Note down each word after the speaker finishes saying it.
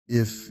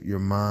If your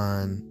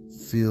mind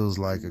feels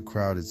like a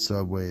crowded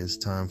subway, it's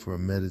time for a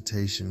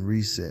meditation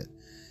reset.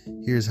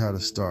 Here's how to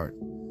start.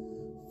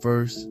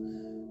 First,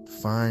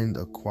 find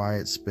a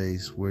quiet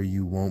space where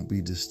you won't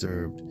be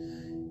disturbed.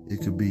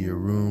 It could be your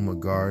room, a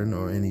garden,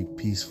 or any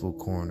peaceful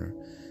corner.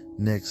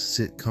 Next,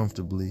 sit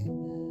comfortably.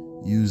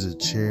 Use a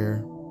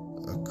chair,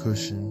 a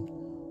cushion,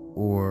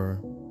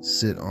 or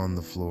sit on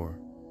the floor.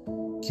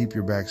 Keep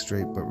your back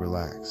straight but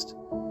relaxed.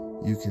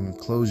 You can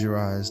close your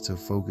eyes to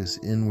focus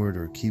inward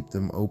or keep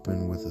them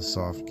open with a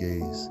soft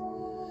gaze.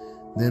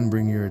 Then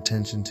bring your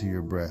attention to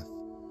your breath.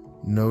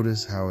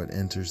 Notice how it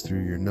enters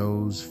through your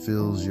nose,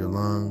 fills your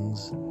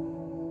lungs,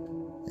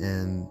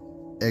 and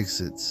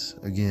exits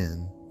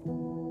again.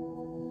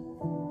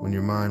 When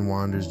your mind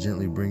wanders,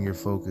 gently bring your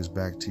focus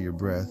back to your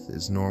breath.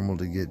 It's normal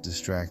to get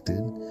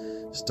distracted.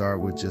 Start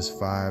with just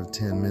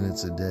 5-10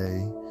 minutes a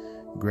day.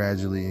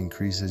 Gradually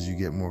increase as you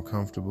get more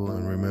comfortable.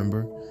 And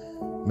remember,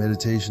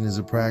 meditation is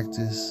a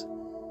practice.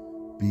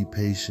 Be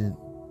patient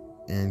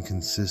and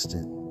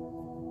consistent.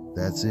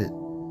 That's it.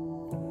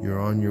 You're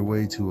on your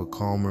way to a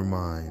calmer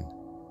mind.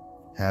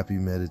 Happy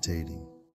meditating.